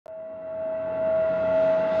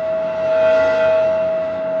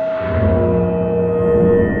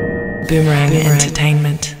Boomerang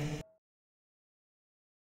Entertainment.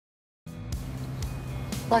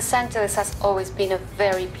 Los Angeles has always been a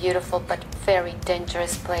very beautiful but very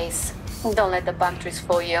dangerous place. Don't let the palm trees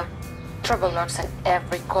fool you. Trouble lurks in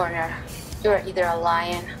every corner. You're either a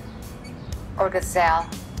lion or gazelle.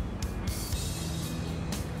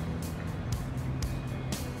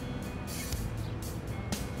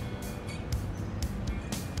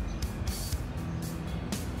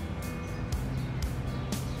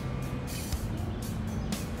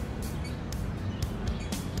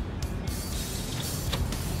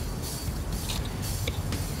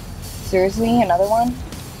 Seriously? Another one?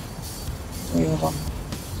 Unbelievable.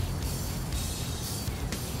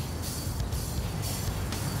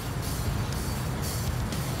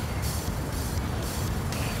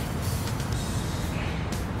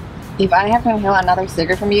 If I have to inhale another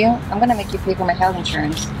cigarette from you, I'm gonna make you pay for my health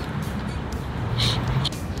insurance.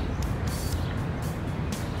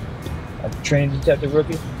 A trained detective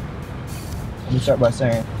rookie? Let me start by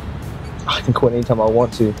saying, I can quit anytime I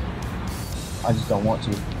want to. I just don't want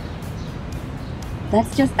to.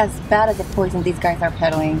 That's just as bad as the poison these guys are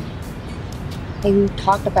peddling. Hey, we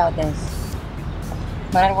talked about this.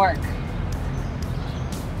 Not at work.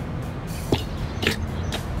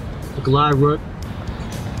 Look alive, Rook.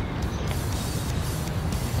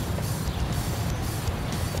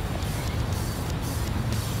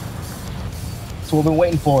 That's what we've been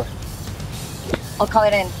waiting for. I'll call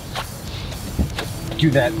it in. Do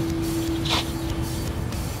that.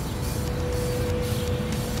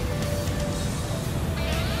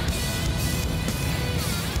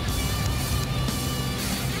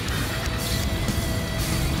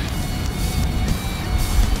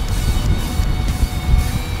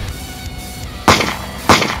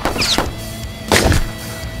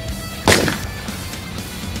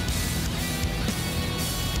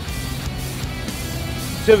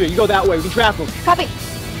 Silvia, you go that way. We can trap them. Copy.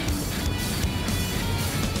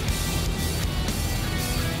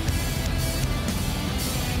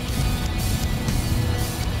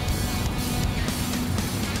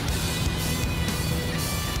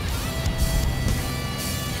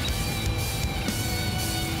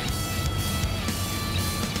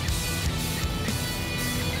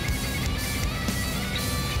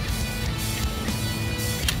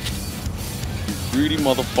 Greedy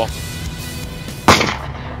motherfucker.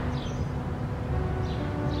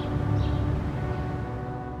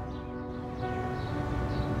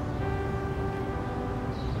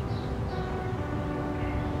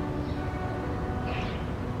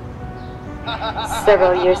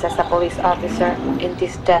 Several years as a police officer, and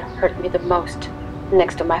this death hurt me the most,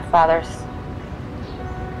 next to my father's.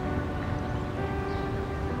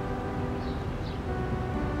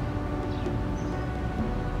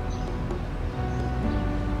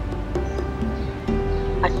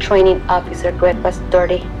 A training officer Greg was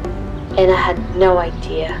dirty, and I had no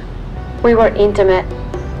idea. We were intimate,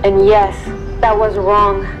 and yes, that was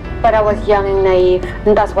wrong, but I was young and naive,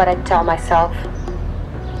 and that's what I tell myself.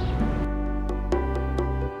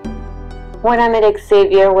 When I met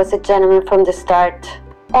Xavier was a gentleman from the start.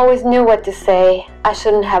 Always knew what to say. I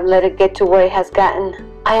shouldn't have let it get to where it has gotten.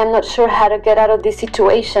 I am not sure how to get out of this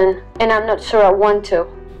situation, and I'm not sure I want to.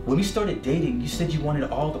 When we started dating, you said you wanted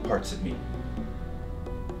all the parts of me.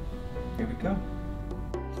 Here we go.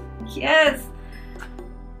 Yes.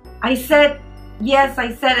 I said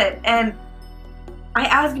it, and I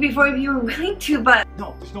asked you before if you were willing to, but...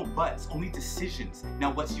 No, there's no buts, only decisions.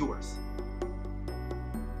 Now what's yours?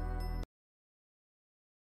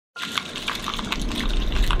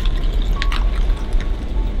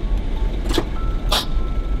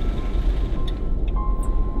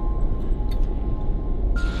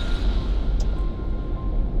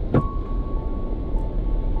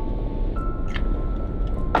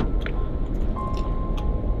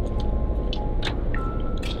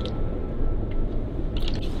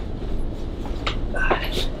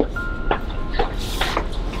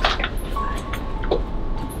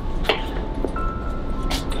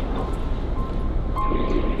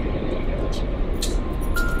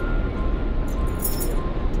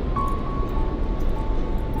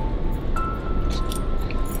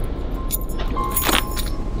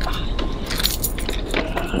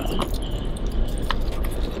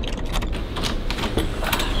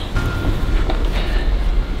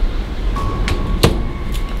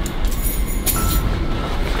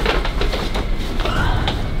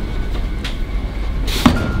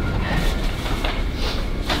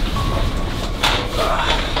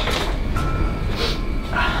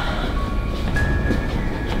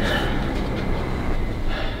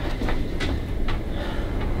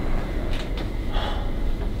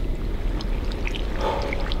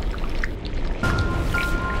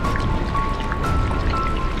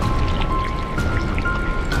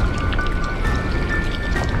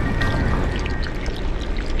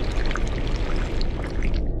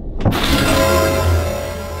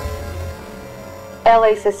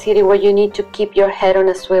 is a city where you need to keep your head on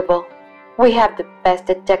a swivel. We have the best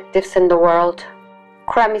detectives in the world.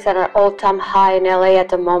 Crime is at an all-time high in LA at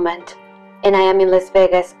the moment, and I am in Las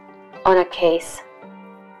Vegas on a case.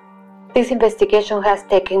 This investigation has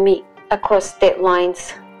taken me across state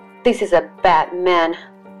lines. This is a bad man,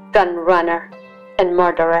 gun runner, and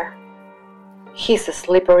murderer. He's a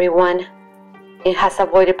slippery one and has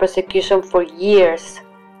avoided prosecution for years.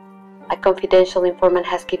 A confidential informant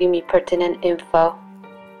has given me pertinent info.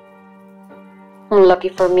 Lucky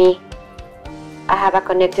for me, I have a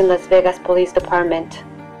connect in Las Vegas Police Department.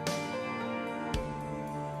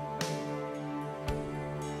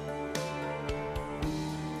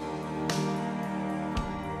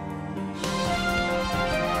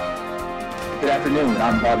 Good afternoon,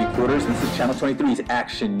 I'm Bobby Quarters, and this is Channel 23's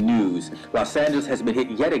Action News. Los Angeles has been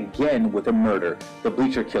hit yet again with a murder. The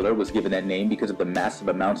bleacher killer was given that name because of the massive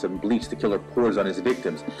amounts of bleach the killer pours on his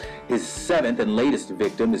victims. His seventh and latest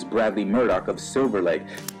victim is Bradley Murdoch of Silver Lake.